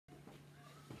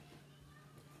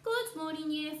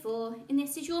morning Year 4, and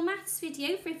this is your maths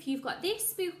video for if you've got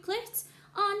this booklet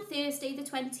on Thursday the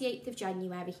 28th of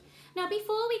January. Now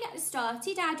before we get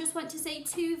started, I just want to say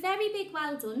two very big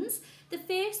well dones. The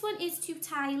first one is to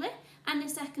Tyler and the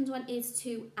second one is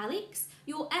to Alex.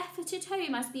 Your effort at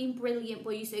home has been brilliant,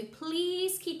 boys, so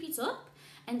please keep it up,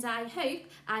 and I hope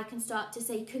I can start to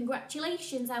say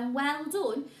congratulations and well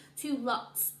done to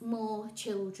lots more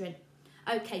children.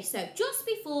 Okay, so just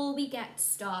before we get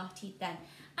started then,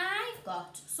 I've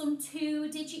got some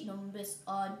two-digit numbers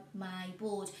on my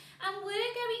board and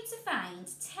we're going to find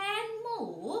 10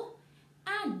 more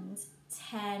and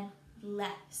 10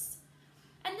 less.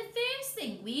 And the first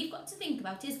thing we've got to think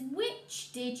about is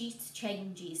which digit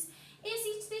changes. Is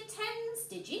it the tens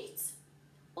digit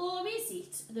or is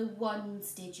it the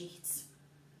ones digit?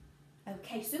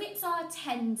 Okay, so it's our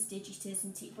tens digit,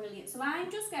 isn't it? Brilliant. So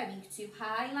I'm just going to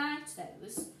highlight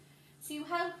those to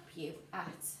help you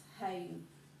at home.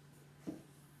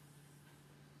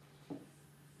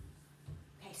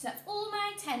 Okay, so that's all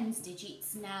my tens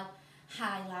digits now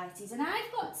highlighted. And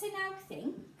I've got to now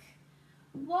think,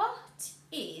 what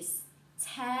is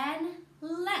 10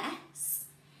 less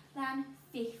than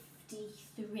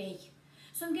 53?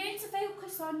 So I'm going to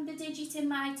focus on the digit in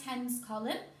my tens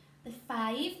column. The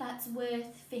 5, that's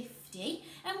worth 50.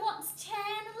 And what's 10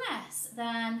 less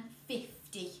than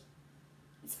 50?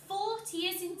 It's 40,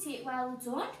 isn't it? Well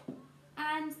done.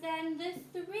 And then the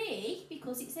 3,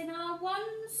 because it's in our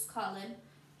ones column,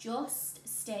 just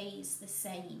stays the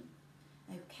same.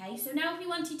 Okay, so now if we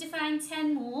wanted to find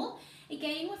 10 more,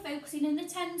 again we're focusing in the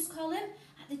tens column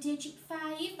at the digit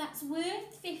 5, that's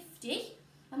worth 50.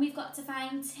 And we've got to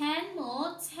find 10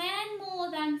 more. 10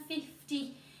 more than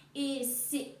 50 is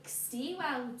 60,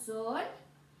 well done.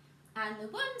 And the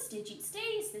ones digit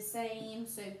stays the same,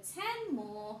 so 10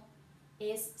 more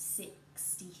is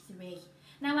 63.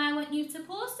 Now I want you to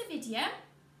pause the video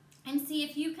and see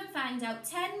if you can find out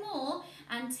 10 more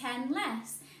and 10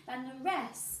 less than the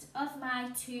rest of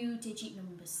my two-digit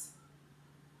numbers.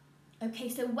 Okay,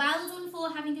 so well done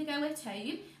for having a go at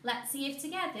home. Let's see if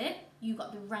together you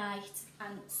got the right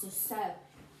answer. So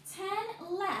 10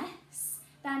 less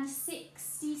than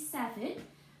 67.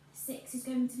 6 is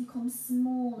going to become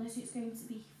smaller, so it's going to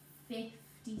be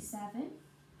 57.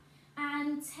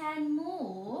 And 10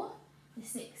 more, the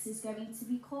 6 is going to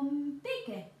become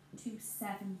bigger to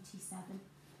 77.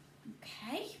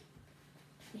 Okay,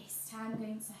 this time I'm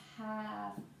going to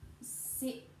have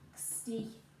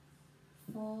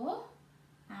 64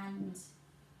 and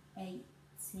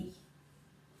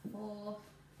 84.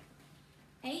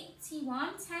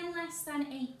 81, 10 less than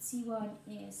 81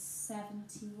 is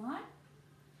 71,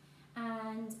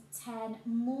 and 10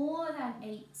 more than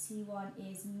 81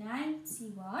 is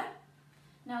 91.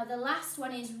 Now the last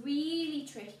one is really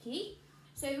tricky,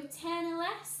 so 10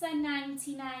 less than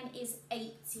 99 is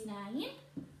 89.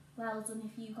 Well done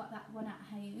if you got that one at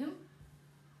home.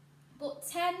 But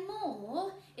 10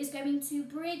 more is going to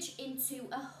bridge into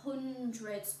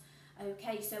 100.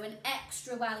 Okay, so an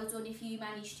extra well done if you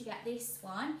manage to get this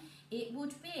one. It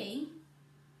would be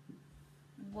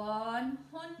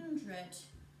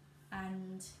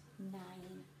 109.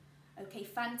 Okay,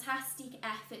 fantastic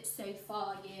effort so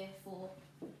far, Year 4.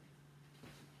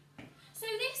 So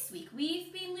this week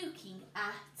we've been looking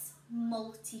at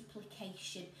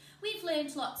multiplication. We've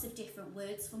learned lots of different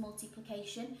words for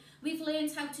multiplication. We've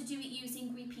learned how to do it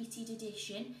using repeated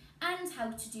addition and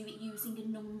how to do it using a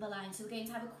number line. So we're going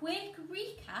to have a quick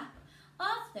recap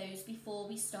of those before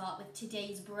we start with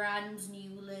today's brand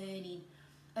new learning.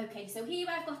 Okay, so here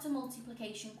I've got a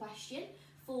multiplication question,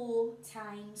 4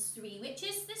 times 3, which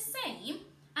is the same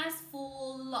as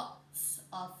 4 lots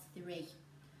of 3.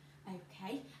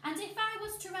 Okay, and if I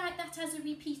was to write that as a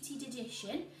repeated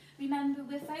addition, remember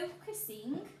we're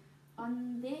focusing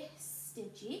on this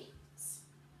digit.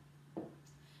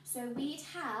 So we'd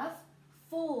have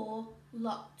 4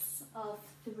 lots of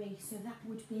 3. So that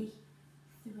would be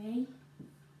 3,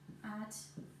 add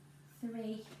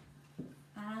 3,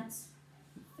 add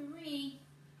 3,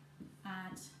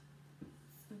 add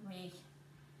 3.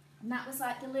 And that was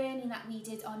like the learning that we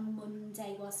did on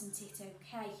Monday, wasn't it?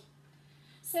 Okay.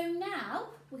 So now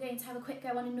we're going to have a quick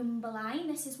go on a number line.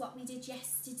 This is what we did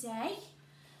yesterday.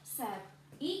 So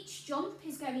each jump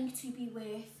is going to be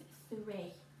worth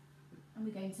 3. And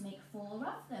we're going to make 4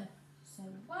 of them. So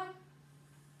 1,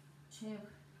 2,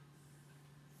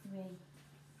 3,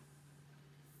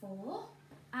 4.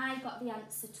 I got the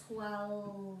answer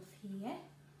 12 here.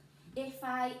 If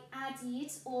I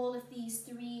added all of these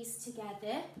 3's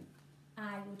together,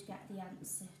 I would get the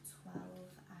answer 12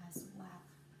 as well.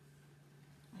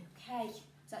 Okay,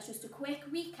 So that's just a quick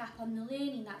recap on the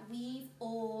learning that we've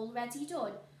already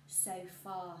done so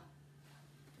far.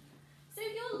 So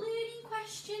your learning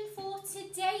question for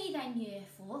today then, Year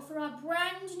 4, for our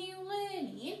brand new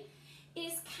learning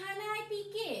is, can I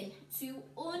begin to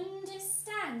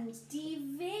understand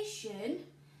division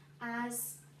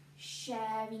as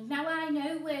sharing? Now I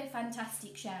know we're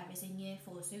fantastic sharers in Year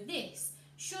 4, so this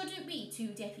shouldn't be too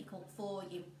difficult for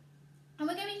you. And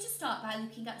we're going to start by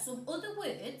looking at some other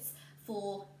words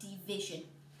for division.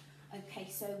 Okay,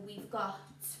 so we've got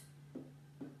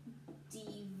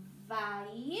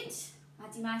divide,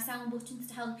 adding my sound buttons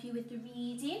to help you with the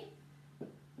reading.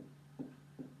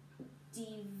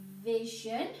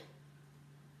 Division,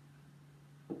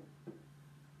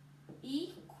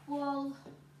 equal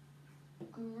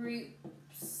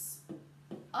groups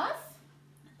of,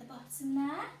 at the bottom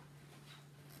there,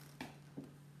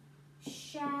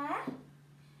 share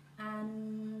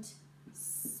and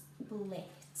split.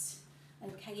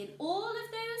 Okay, and all of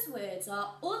those words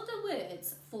are other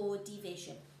words for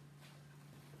division.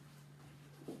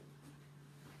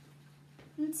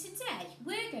 And today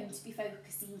we're going to be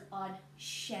focusing on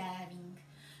sharing.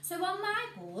 So on my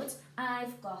board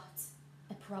I've got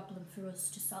a problem for us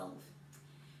to solve.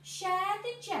 Share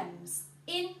the gems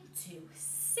into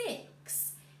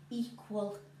 6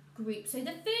 equal groups. So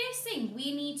the first thing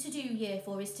we need to do, Year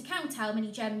 4, is to count how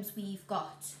many gems we've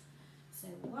got. So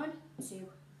 1, 2,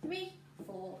 3,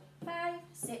 4, 5,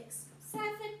 6, 7,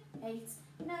 8,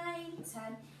 9,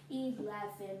 10, 11,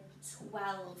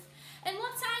 12. And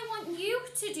what I want you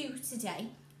to do today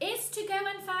is to go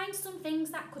and find some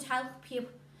things that could help you.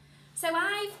 So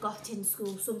I've got in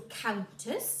school some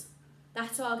counters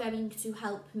that are going to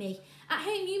help me. At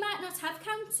home you might not have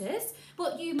counters,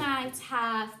 but you might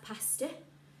have pasta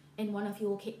in one of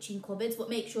your kitchen cupboards, but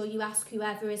make sure you ask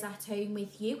whoever is at home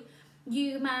with you.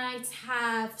 You might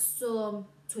have some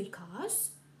toy cars.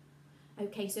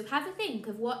 Okay, so have a think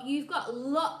of what you've got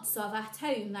lots of at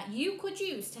home that you could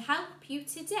use to help you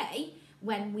today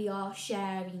when we are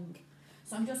sharing.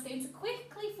 So I'm just going to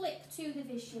quickly flick to the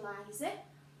visualiser,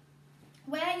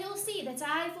 where you'll see that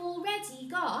I've already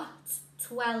got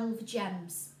 12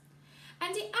 gems.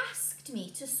 And it asked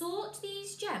me to sort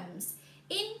these gems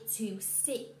into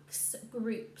 6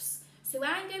 groups. So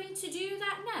I'm going to do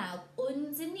that now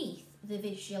underneath the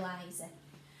visualiser.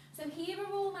 So here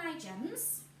are all my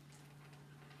gems.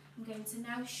 I'm going to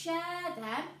now share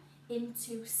them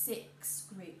into 6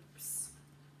 groups.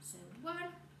 So 1,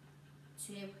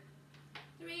 2,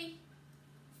 3,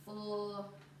 4,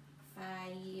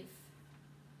 5,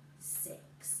 6.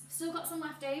 Still got some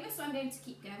left over, so I'm going to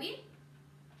keep going,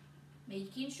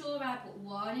 making sure I put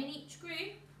 1 in each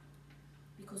group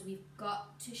because we've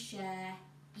got to share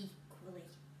equally.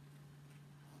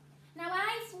 Now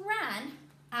I've ran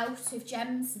out of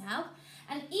gems now,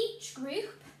 and each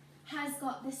group has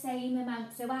got the same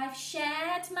amount. So I've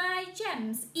shared my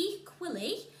gems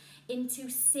equally into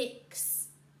 6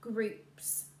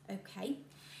 groups, okay?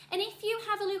 And if you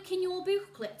have a look in your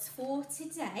booklet for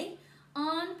today,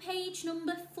 on page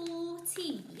number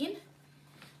 14,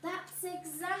 that's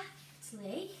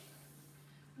exactly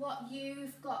what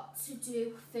you've got to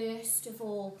do first of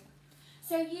all.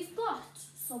 So you've got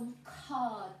some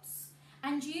cards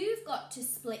and you've got to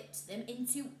split them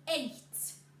into 8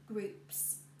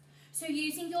 groups. So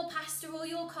using your pasta or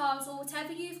your cards or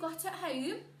whatever you've got at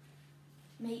home,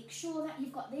 make sure that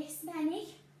you've got this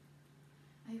many,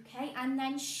 okay, and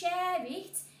then share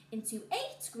it into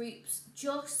 8 groups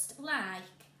just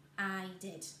like I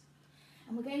did.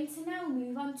 And we're going to now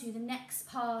move on to the next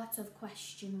part of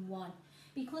question 1,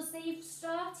 because they've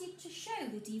started to show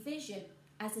the division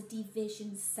as a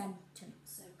division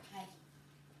sentence, okay.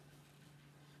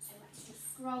 So let's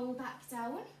just scroll back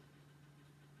down.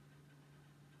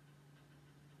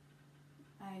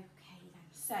 Okay then,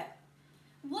 so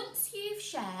once you've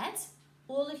shared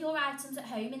all of your items at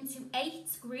home into 8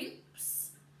 groups,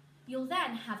 you'll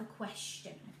then have a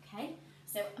question, okay?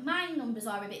 So my numbers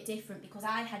are a bit different because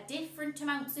I had different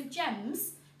amounts of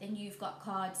gems than you've got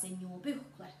cards in your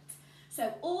booklet.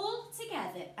 So all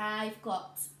together I've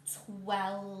got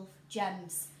 12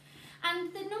 gems.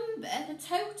 And the number, the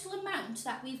total amount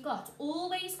that we've got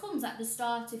always comes at the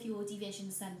start of your division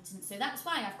sentence. So that's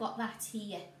why I've got that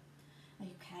here.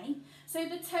 Okay, so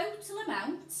the total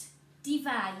amount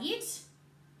divide,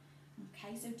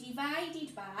 okay, so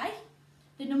divided by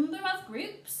the number of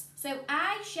groups. So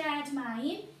I shared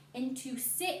mine into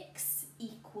 6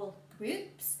 equal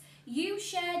groups. You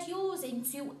shared yours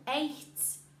into 8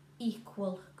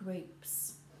 equal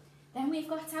groups. Then we've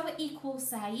got our equal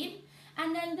sign,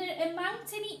 and then the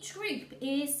amount in each group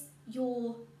is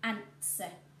your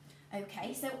answer.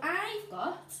 Okay, so I've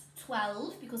got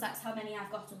 12 because that's how many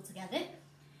I've got altogether,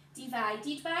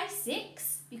 divided by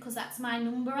 6 because that's my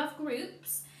number of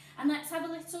groups. And let's have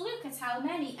a little look at how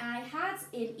many I had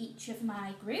in each of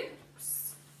my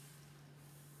groups.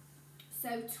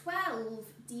 So 12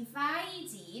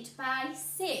 divided by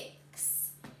 6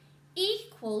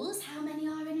 equals, how many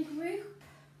are in a group?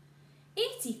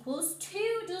 It equals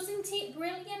 2, doesn't it?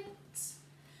 Brilliant.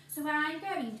 So I'm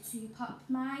going to pop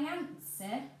my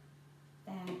answer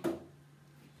there.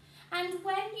 And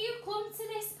when you come to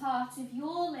this part of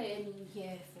your learning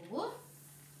year 4,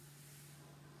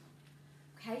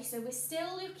 okay, so we're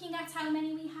still looking at how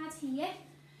many we had here.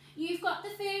 You've got the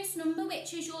first number,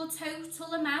 which is your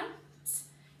total amount.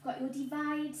 You've got your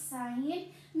divide sign.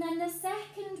 And then the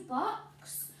second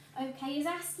box, okay, is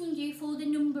asking you for the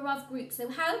number of groups. So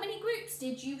how many groups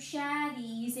did you share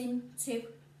these into?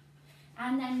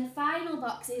 And then the final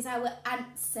box is our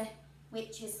answer,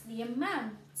 which is the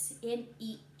amount in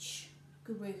each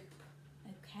group.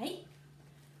 Okay,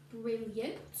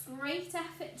 brilliant. Great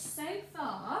effort so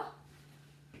far.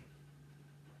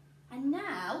 And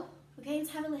now we're going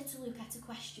to have a little look at a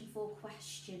question for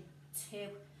question 2,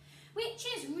 which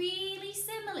is really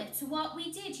similar to what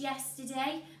we did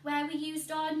yesterday, where we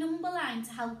used our number line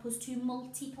to help us to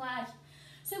multiply.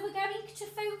 So we're going to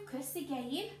focus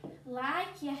again,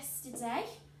 like yesterday,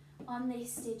 on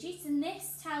this digit, and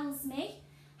this tells me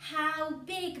how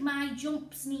big my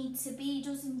jumps need to be,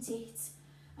 doesn't it?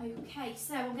 Okay,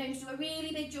 so I'm going to do a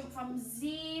really big jump from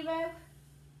 0 to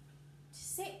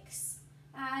 6,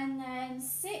 and then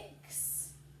 6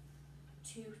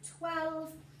 to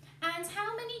 12. And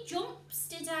how many jumps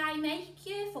did I make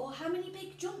here for? How many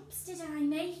big jumps did I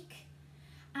make?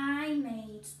 I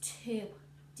made 2,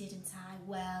 didn't I?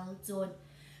 Well done.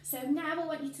 So now I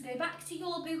want you to go back to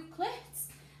your booklet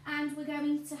and we're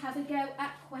going to have a go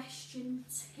at question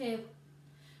 2.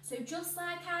 So just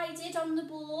like I did on the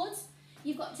board,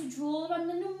 you've got to draw on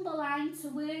the number line to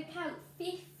work out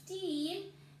 15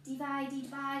 divided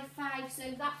by 5. So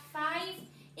that 5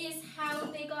 is how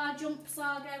big our jumps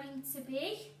are going to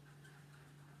be.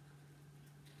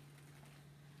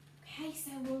 Okay,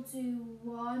 so we'll do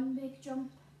one big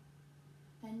jump,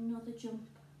 another jump,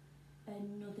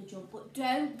 another jump. But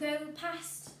don't go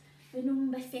past the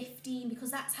number 15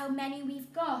 because that's how many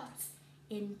we've got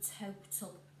in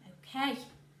total. Okay.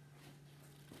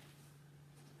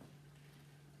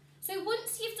 So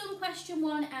once you've done question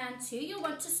 1 and 2, you'll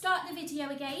want to start the video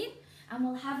again and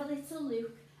we'll have a little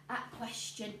look at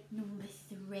question number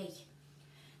 3.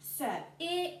 So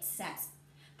it says,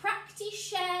 practice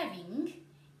sharing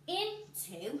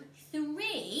into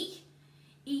 3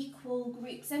 equal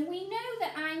groups. And we know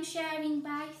that I'm sharing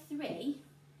by 3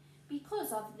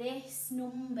 because of this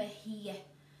number here.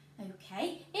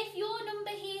 Okay, if your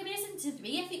number here isn't a 3,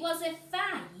 if it was a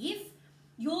 5,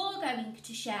 you're going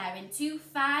to share into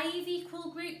 5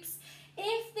 equal groups.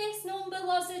 If this number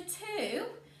was a 2,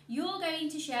 you're going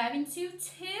to share into 2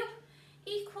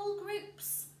 equal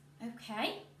groups.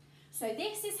 Okay, so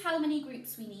this is how many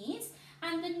groups we need.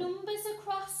 And the numbers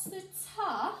across the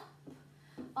top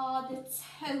are the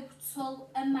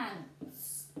total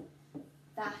amounts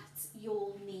that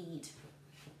you'll need.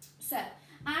 So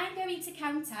I'm going to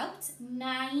count out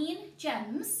 9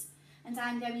 gems and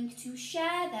I'm going to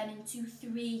share them into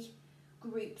 3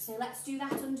 groups. So let's do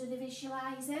that under the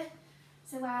visualizer.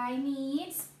 So I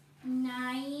need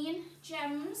 9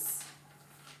 gems.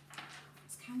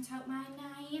 Let's count out my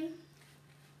 9.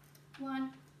 1,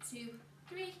 2,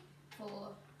 3, 4,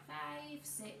 5,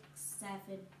 6, 7,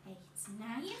 8,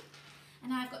 9.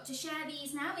 And I've got to share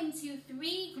these now into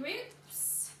 3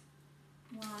 groups.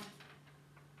 1,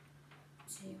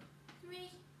 2, 3,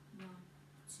 1,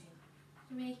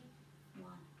 2, 3,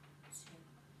 1,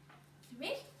 2,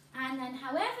 3. And then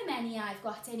however many I've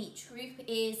got in each group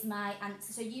is my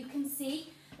answer. So you can see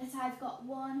that I've got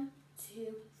 1,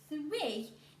 2, 3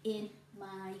 in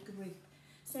my group.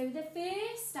 So the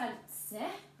first answer,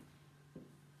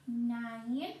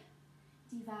 9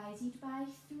 divided by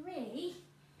 3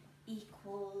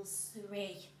 equals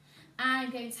 3.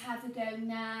 I'm going to have a go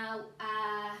now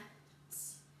at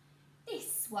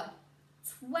this one.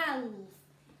 12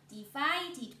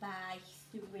 divided by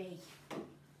 3.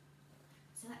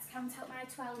 So let's count out my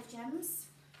 12 gems.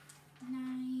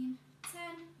 9, 10,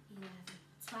 11,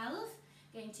 12.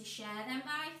 Going to share them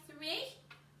by 3.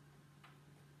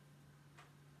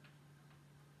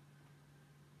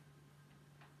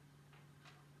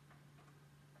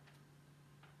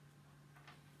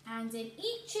 And in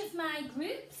each of my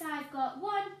groups, I've got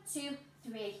 1, 2,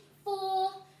 3,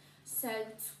 4. So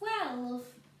 12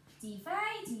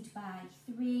 divided by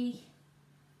 3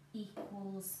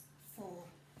 equals 4.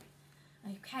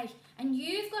 Okay, and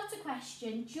you've got a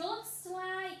question just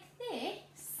like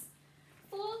this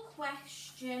for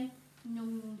question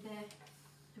number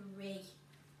 3.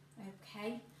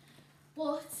 Okay,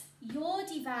 but you're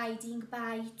dividing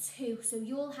by 2, so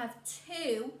you'll have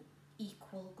 2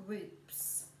 equal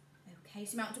groups. Okay,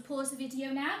 so you might want to pause the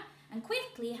video now and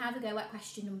quickly have a go at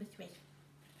question number 3.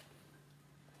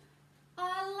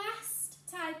 Our last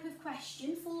type of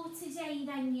question for today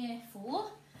then, year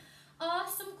 4, are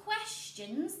some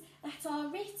questions that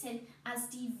are written as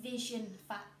division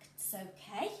facts,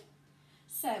 okay?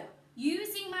 So,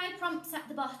 using my prompts at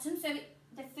the bottom, so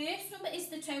the first number is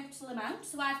the total amount,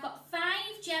 so I've got 5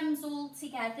 gems all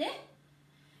together,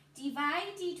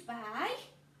 divided by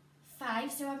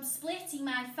 5, so I'm splitting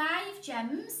my 5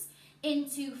 gems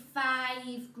into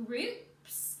 5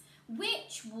 groups,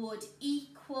 which would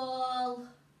equal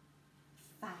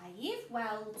 5,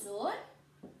 well done.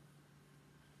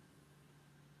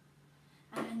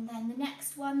 And then the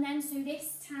next one then, so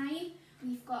this time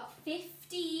we've got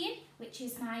 15, which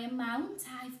is my amount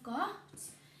I've got,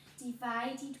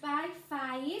 divided by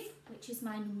 5, which is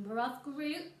my number of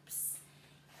groups,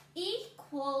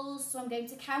 equals, so I'm going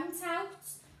to count out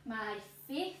my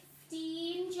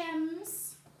 15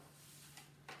 gems.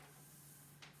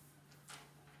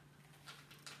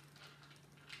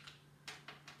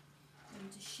 I'm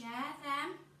going to share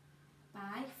them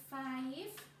by 5.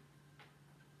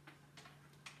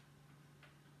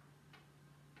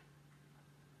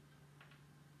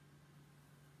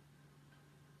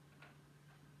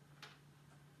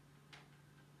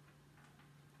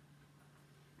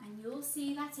 You'll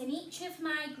see that in each of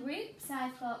my groups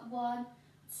I've got 1,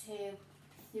 2,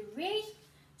 3.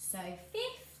 So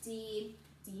 15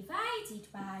 divided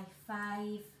by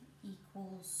 5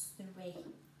 equals 3.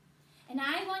 And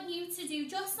I want you to do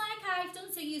just like I've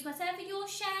done, so use whatever you're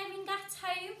sharing at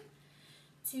home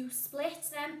to split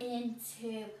them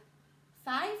into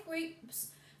 5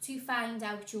 groups to find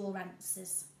out your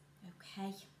answers.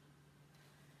 Okay.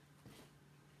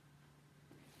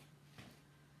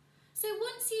 So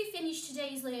once you've finished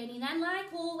today's learning, then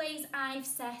like always, I've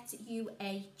set you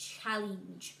a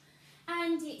challenge.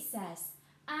 And it says,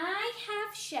 I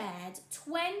have shared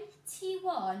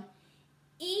 21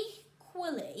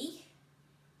 equally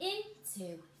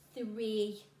into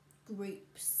 3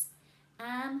 groups.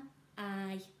 Am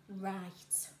I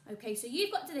right? Okay, so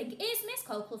you've got to think, is Miss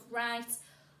Colclough right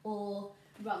or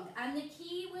wrong? And the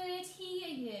key word here,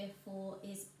 year 4,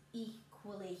 is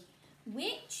equally,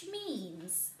 which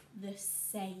means the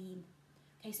same.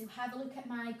 Okay, so have a look at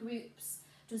my groups.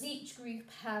 Does each group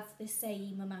have the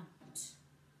same amount?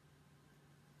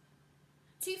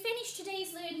 To finish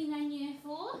today's learning then, year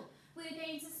 4, we're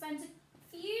going to spend a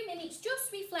few minutes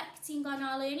just reflecting on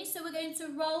our learning. So we're going to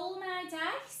roll my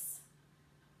dice.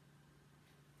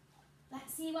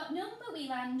 Let's see what number we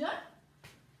land on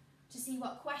to see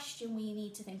what question we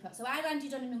need to think of. So I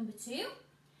landed on a number 2,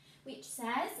 which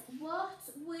says, what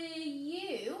were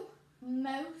you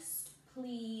most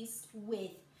pleased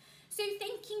with? So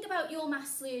thinking about your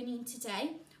maths learning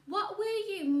today, what were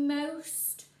you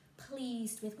most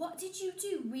pleased with? What did you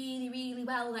do really, really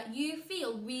well that you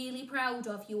feel really proud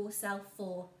of yourself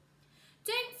for?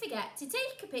 Don't forget to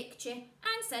take a picture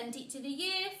and send it to the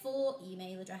year 4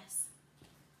 email address.